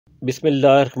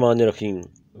बिस्मिल्लाहिर्रहमानिर्रहीम।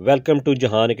 Welcome to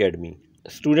जहान academy.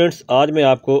 Students, आज मैं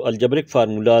आपको अलजब्रिक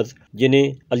फार्मूलाज,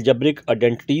 जिन्हें अलजब्रिक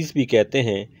आइडेंटिटीज़ भी कहते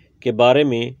हैं, के बारे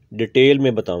में डिटेल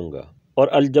में बताऊंगा और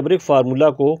अलजब्रिक फार्मूला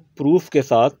को प्रूफ के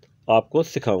साथ आपको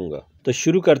सिखाऊंगा। तो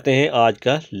शुरू करते हैं आज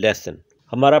का लेसन।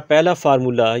 हमारा पहला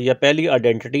फार्मूला या पहली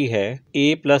आइडेंटिटी है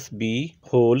a+b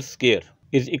whole square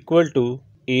is equal to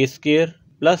a square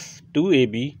plus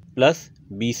 2ab plus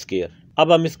b square.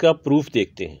 अब हम इसका प्रूफ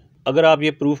देखते हैं। अगर आप ये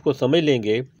प्रूफ को समझ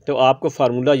लेंगे तो आपको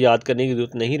फार्मूला याद करने की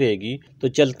जरूरत नहीं रहेगी। तो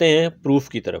चलते हैं प्रूफ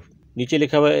की तरफ। नीचे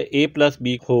लिखा हुआ है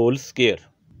a+b होल स्क्वायर।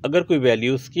 अगर कोई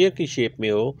वैल्यू स्क्वायर की शेप में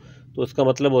हो तो उसका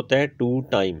मतलब होता है 2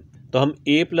 टाइम। तो हम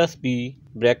a+b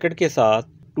ब्रैकेट के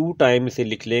साथ 2 टाइम इसे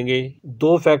लिख लेंगे।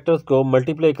 दो फैक्टर्स को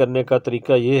मल्टीप्लाई करने का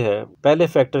तरीका ये है, पहले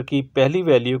फैक्टर की पहली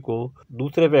वैल्यू को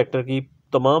दूसरे फैक्टर की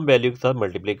तमाम वैल्यू के साथ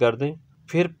मल्टीप्लाई कर दें,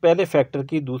 फिर पहले फैक्टर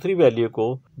की दूसरी वैल्यू को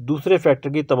दूसरे फैक्टर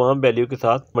की तमाम वैल्यू के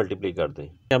साथ मल्टीप्लाई कर दें।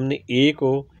 हमने a को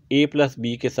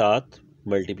a+b के साथ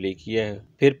मल्टीप्लाई किया है,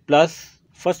 फिर प्लस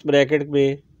फर्स्ट ब्रैकेट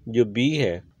में जो b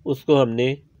है उसको हमने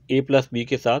a+b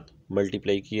के साथ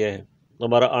मल्टीप्लाई किया है।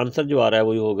 हमारा आंसर जो आ रहा है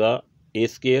वही होगा a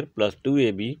square plus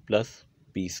 2ab plus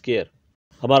b square.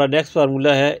 हमारा नेक्स्ट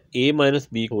फार्मूला है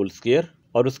a-b होल स्क्वायर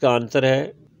और उसका आंसर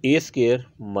है a square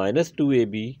minus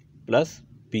 2ab plus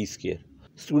b square.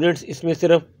 Students, इसमें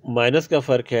सिर्फ माइनस का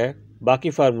फ़र्क है, बाकी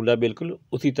फार्मूला बिल्कुल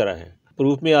उसी तरह है।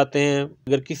 प्रूफ में आते हैं,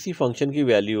 अगर किसी फंक्शन की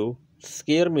वैल्यू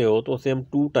स्क्वायर में हो तो उसे हम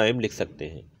 2 टाइम लिख सकते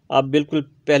हैं। अब बिल्कुल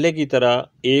पहले की तरह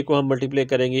a को हम मल्टीप्लाई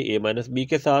करेंगे a-b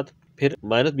के साथ, फिर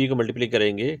 -b को मल्टीप्लाई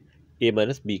करेंगे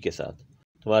a-b के साथ।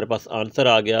 तो हमारे पास आंसर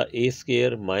आ गया a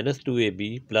square minus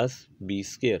 2ab plus b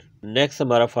square. Next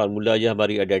हमारा फार्मूला या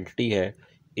हमारी आइडेंटिटी है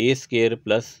a square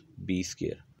plus b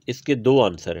square. इसके दो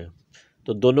आंसर हैं,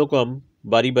 तो दोनों को हम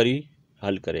बारी बारी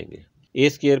हल करेंगे। a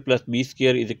square plus b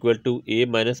square is equal to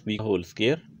a-b whole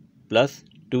square plus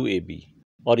 2ab,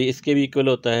 और ये इसके भी इक्वल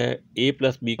होता है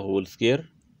a+b whole square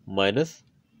minus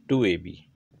 2ab।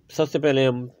 सबसे पहले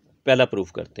हम पहला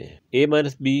प्रूफ करते हैं।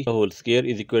 a-b whole square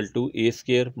is equal to a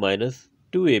square minus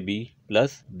 2ab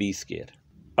plus b square.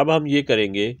 अब हम ये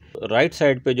करेंगे, राइट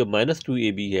साइड पे जो माइनस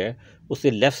 2ab है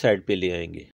उसे लेफ्ट साइड पे ले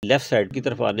आएंगे। लेफ्ट साइड की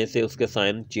तरफ आने से उसके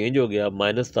साइन चेंज हो गया,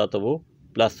 माइनस था तो वो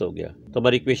प्लस हो गया। तो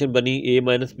हमारी इक्वेशन बनी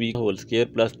a-b whole square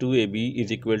plus 2ab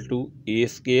is equal to a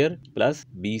square plus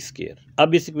b square.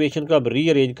 अब इस इक्वेशन को अब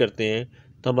रीअरेंज करते हैं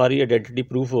तो हमारी आइडेंटिटी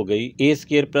प्रूफ हो गई। a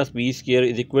square plus b square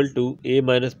is equal to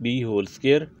a-b whole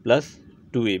square plus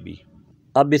 2ab।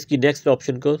 अब इसकी नेक्स्ट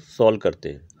ऑप्शन को सॉल्व करते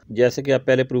हैं। जैसे कि आप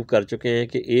पहले प्रूव कर चुके हैं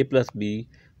कि a+b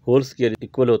होल स्क्वायर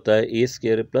इक्वल होता है a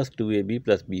square plus 2ab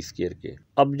plus b square के।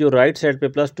 अब जो राइट साइड पे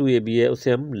प्लस 2ab है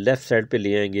उसे हम लेफ्ट साइड पे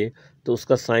ले आएंगे तो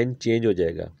उसका साइन चेंज हो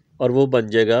जाएगा और वो बन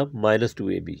जाएगा माइनस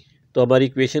 2ab। तो हमारी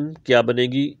इक्वेशन क्या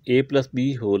बनेगी,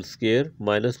 a+b whole square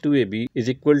minus 2ab is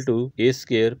equal to a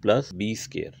square plus b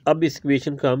square. अब इस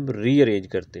इक्वेशन का हम रीअरेंज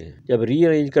करते हैं। जब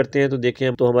रीअरेंज करते हैं तो देखें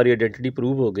हम, तो हमारी आइडेंटिटी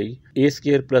प्रूव हो गई। a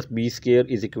square plus b square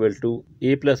is equal to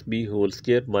a+b whole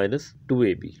square minus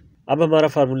 2ab। अब हमारा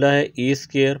फार्मूला है a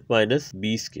square minus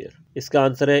b square. इसका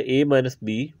आंसर है a minus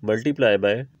B multiply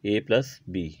by a plus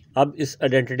B. अब इस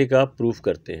आइडेंटिटी का प्रूफ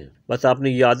करते हैं। बस आपने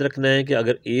याद रखना है कि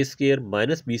अगर a square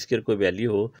minus B square कोई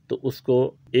वैल्यू हो तो उसको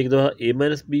एक दफ़ा a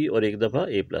माइनस बी और एक दफ़ा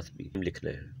a प्लस बी लिखना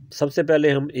है। सबसे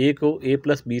पहले हम a को a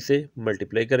प्लस बी से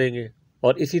मल्टीप्लाई करेंगे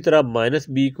और इसी तरह माइनस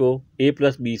बी को a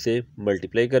प्लस बी से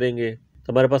मल्टीप्लाई करेंगे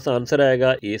तो हमारे पास आंसर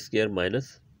आएगा a square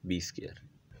minus B square.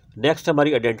 Next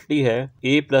हमारी आइडेंटिटी है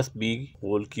a+b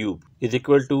whole cube is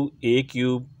equal to a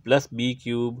cube plus b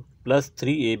cube plus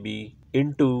 3ab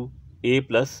into a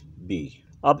plus b।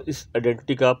 अब इस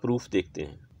आइडेंटिटी का प्रूफ देखते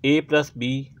हैं।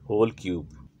 a+b whole cube,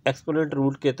 exponent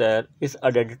rule के तहत इस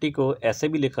आइडेंटिटी को ऐसे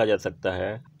भी लिखा जा सकता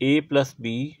है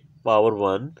a+b power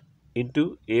 1 into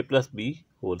a+b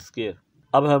whole square.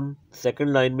 अब हम सेकंड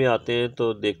लाइन में आते हैं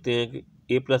तो देखते हैं कि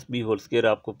a+b होल स्क्वायर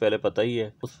आपको पहले पता ही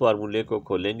है। उस फार्मूले को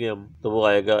खोलेंगे हम तो वो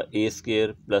आएगा a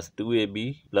square plus 2ab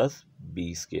plus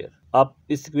b square. अब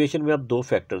इस इक्वेशन में आप दो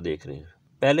फैक्टर देख रहे हैं।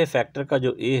 पहले फैक्टर का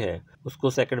जो a है उसको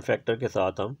सेकंड फैक्टर के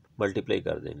साथ हम मल्टीप्लाई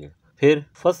कर देंगे, फिर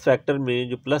फर्स्ट फैक्टर में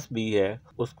जो प्लस b है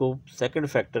उसको सेकंड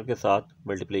फैक्टर के साथ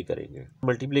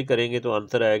मल्टीप्लाई करेंगे तो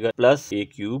आंसर आएगा plus a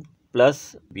cube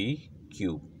plus b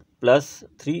cube plus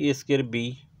 3a square b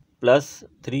plus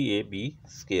 3ab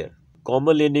square.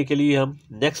 Common लेने के लिए हम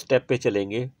नेक्स्ट स्टेप पे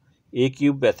चलेंगे। a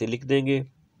क्यूब वैसे लिख देंगे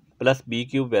प्लस b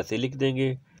क्यूब वैसे लिख देंगे।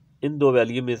 इन दो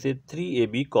वैल्यू में से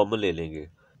 3ab कॉमन ले लेंगे।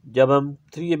 जब हम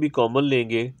 3ab कॉमन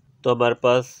लेंगे तो हमारे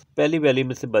पास पहली वैल्यू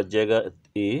में से बच जाएगा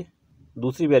a,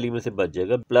 दूसरी वैल्यू में से बच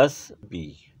जाएगा प्लस b।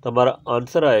 तो हमारा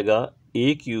आंसर आएगा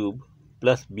a cube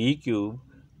plus b cube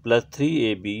plus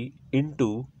 3ab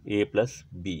into a plus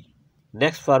b।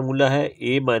 Next formula है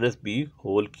a minus B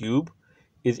whole cube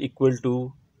is equal to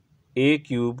a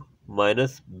cube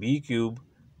minus B cube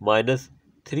minus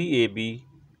 3ab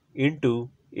into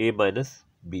a minus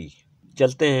B.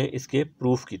 चलते हैं इसके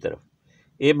proof की तरफ।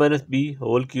 a minus B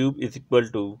whole cube is equal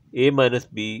to a minus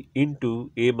B into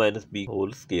a minus B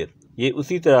whole square. ये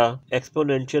उसी तरह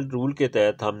exponential rule के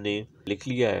तहत हमने लिख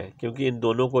लिया है, क्योंकि इन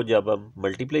दोनों को जब हम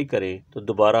मल्टीप्लाई करें तो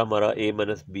दोबारा हमारा a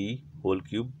minus B whole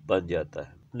cube बन जाता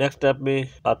है। नेक्स्ट स्टेप में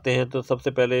आते हैं तो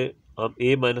सबसे पहले हम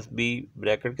a माइनस बी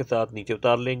ब्रैकेट के साथ नीचे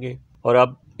उतार लेंगे और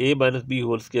अब a minus B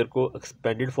whole square को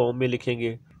एक्सपेंडेड फॉर्म में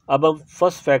लिखेंगे। अब हम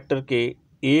फर्स्ट फैक्टर के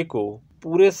a को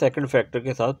पूरे सेकंड फैक्टर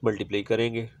के साथ मल्टीप्लाई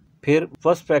करेंगे, फिर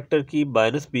फर्स्ट फैक्टर की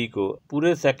माइनस बी को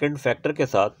पूरे सेकंड फैक्टर के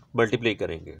साथ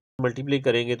मल्टीप्लाई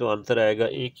करेंगे तो आंसर आएगा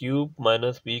a cube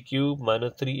minus B cube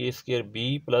minus 3a square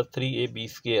B plus 3ab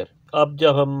square. अब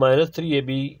जब हम माइनस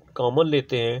 3ab कॉमन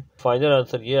लेते हैं फाइनल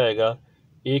आंसर ये आएगा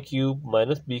a cube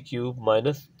minus B cube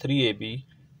minus 3ab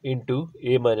into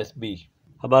a minus B.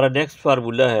 हमारा नेक्स्ट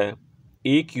फार्मूला है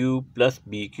a cube plus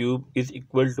B cube is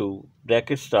equal to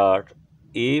bracket start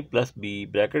a plus B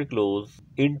bracket close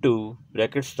into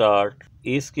bracket start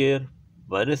a square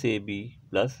minus ab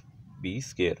plus B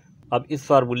square. अब इस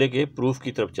फार्मूले के proof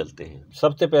की तरफ चलते हैं।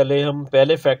 सबसे पहले हम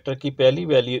पहले फैक्टर की पहली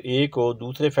वैल्यू a को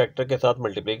दूसरे फैक्टर के साथ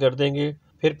मल्टीप्लाई कर देंगे,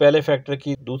 फिर पहले फैक्टर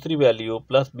की दूसरी वैल्यू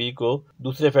प्लस b को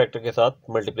दूसरे फैक्टर के साथ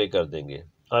मल्टीप्लाई कर देंगे।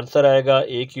 आंसर आएगा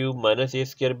a cube minus a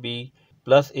square b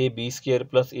plus A B square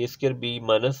plus A square B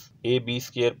minus A B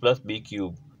square plus B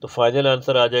cube. तो फाइनल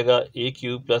आंसर आ जाएगा a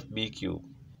cube plus B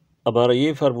cube. हमारा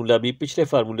ये formula भी पिछले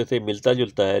फार्मूले से मिलता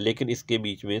जुलता है, लेकिन इसके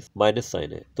बीच में माइनस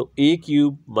साइन है, तो a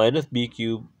cube minus B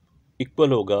cube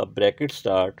equal होगा bracket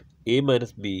start a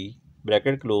minus B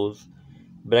bracket close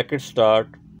bracket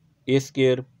start a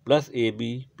square plus A B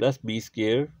plus B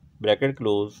square bracket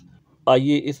close.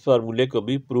 आइए इस फार्मूले को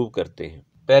भी प्रूव करते हैं।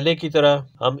 पहले की तरह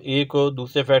हम a को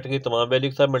दूसरे फैक्टर की तमाम वैल्यू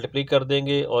के साथ मल्टीप्लाई कर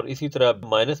देंगे और इसी तरह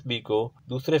माइनस b को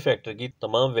दूसरे फैक्टर की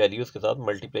तमाम वैल्यूज के साथ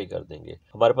मल्टीप्लाई कर देंगे।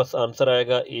 हमारे पास आंसर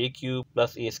आएगा a cube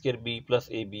plus A square B plus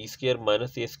A B square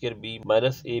minus A square B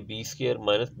minus A B square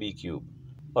minus B cube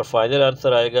और फाइनल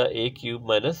आंसर आएगा a cube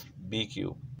minus B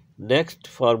cube. Next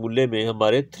फार्मूले में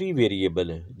हमारे 3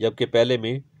 variable हैं, जबकि पहले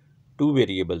में 2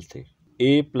 वेरिएबल थे।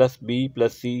 a plus B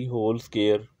plus C whole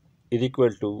square is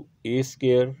equal to a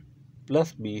square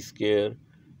plus B square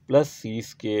plus C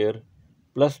square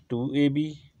plus 2ab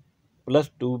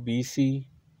plus 2bc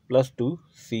plus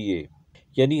 2ca।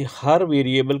 यानी हर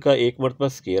variable का एक मरतबा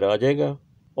स्क्वायर आ जाएगा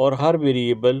और हर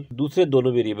वेरिएबल दूसरे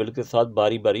दोनों वेरिएबल के साथ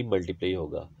बारी बारी मल्टीप्लाई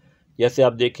होगा। जैसे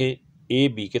आप देखें a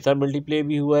b के साथ मल्टीप्लाई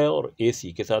भी हुआ है और a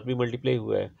c के साथ भी मल्टीप्लाई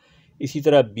हुआ है। इसी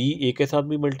तरह b a के साथ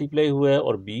भी मल्टीप्लाई हुआ है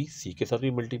और b c के साथ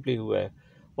भी मल्टीप्लाई हुआ है।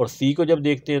 और c को जब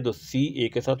देखते हैं तो c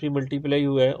a के साथ भी मल्टीप्लाई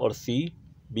हुआ है और c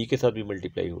b के साथ भी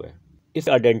मल्टीप्लाई हुआ है। इस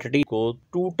आइडेंटिटी को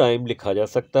 2 टाइम लिखा जा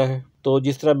सकता है। तो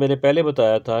जिस तरह मैंने पहले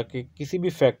बताया था कि किसी भी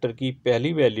फैक्टर की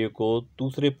पहली वैल्यू को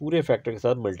दूसरे पूरे फैक्टर के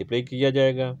साथ मल्टीप्लाई किया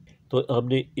जाएगा, तो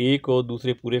हमने a को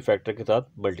दूसरे पूरे फैक्टर के साथ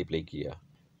मल्टीप्लाई किया,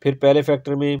 फिर पहले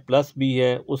फैक्टर में प्लस b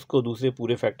है उसको दूसरे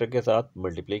पूरे फैक्टर के साथ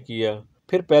मल्टीप्लाई किया,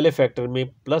 फिर पहले फैक्टर में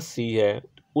प्लस c है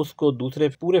उसको दूसरे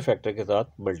पूरे फैक्टर के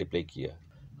साथ मल्टीप्लाई किया।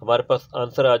 हमारे पास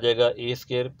आंसर आ जाएगा a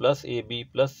square plus A B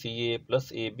plus C A plus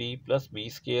A B plus B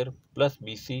square plus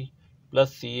B C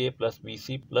plus C A plus B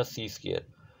C plus C square.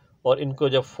 और इनको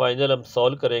जब फाइनल हम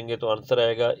सॉल्व करेंगे तो आंसर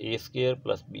आएगा a square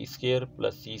plus B square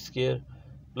plus C square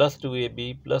plus 2ab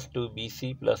plus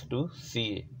 2bc plus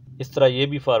 2ca। इस तरह ये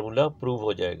भी फार्मूला प्रूव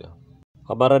हो जाएगा।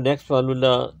 हमारा नेक्स्ट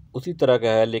फार्मूला उसी तरह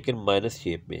का है लेकिन माइनस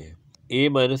शेप में है। a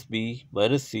minus B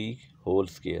minus C whole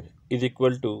square is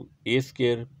equal to a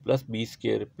square plus B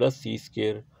square plus C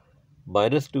square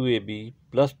minus 2ab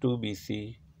plus 2bc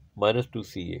minus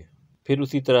 2ca। फिर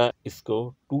उसी तरह इसको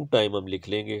 2 टाइम हम लिख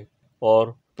लेंगे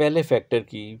और पहले फैक्टर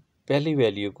की पहली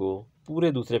वैल्यू को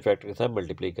पूरे दूसरे फैक्टर के साथ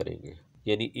मल्टीप्लाई करेंगे,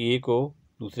 यानी a को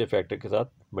दूसरे फैक्टर के साथ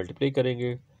मल्टीप्लाई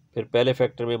करेंगे, फिर पहले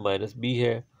फैक्टर में माइनस b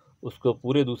है उसको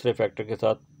पूरे दूसरे फैक्टर के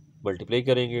साथ मल्टीप्लाई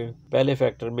करेंगे, पहले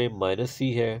फैक्टर में माइनस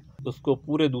c है उसको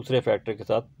पूरे दूसरे फैक्टर के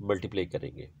साथ मल्टीप्लाई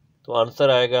करेंगे। तो आंसर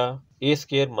आएगा a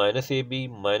square minus A B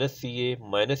minus C A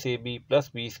minus A B plus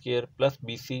B square plus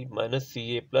B C minus C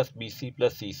A plus B C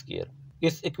plus C square.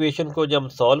 इस इक्वेशन को जब हम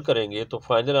सॉल्व करेंगे तो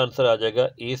फाइनल आंसर आ जाएगा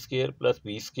a square plus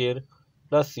B square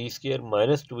plus C square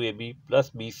minus 2ab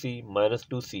plus B C minus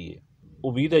 2ca।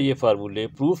 उम्मीद है ये फार्मूले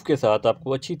प्रूफ के साथ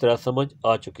आपको अच्छी तरह समझ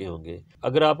आ चुके होंगे।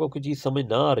 अगर आपको कोई चीज़ समझ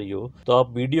ना आ रही हो तो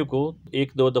आप वीडियो को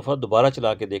 1-2 दफ़ा दोबारा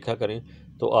चला के देखा करें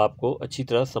तो आपको अच्छी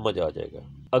तरह समझ आ जाएगा।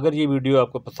 अगर ये वीडियो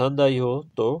आपको पसंद आई हो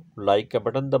तो लाइक का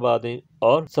बटन दबा दें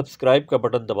और सब्सक्राइब का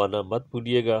बटन दबाना मत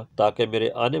भूलिएगा ताकि मेरे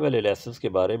आने वाले लेसन्स के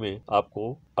बारे में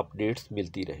आपको अपडेट्स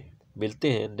मिलती रहें। मिलते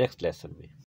हैं नेक्स्ट लेसन में।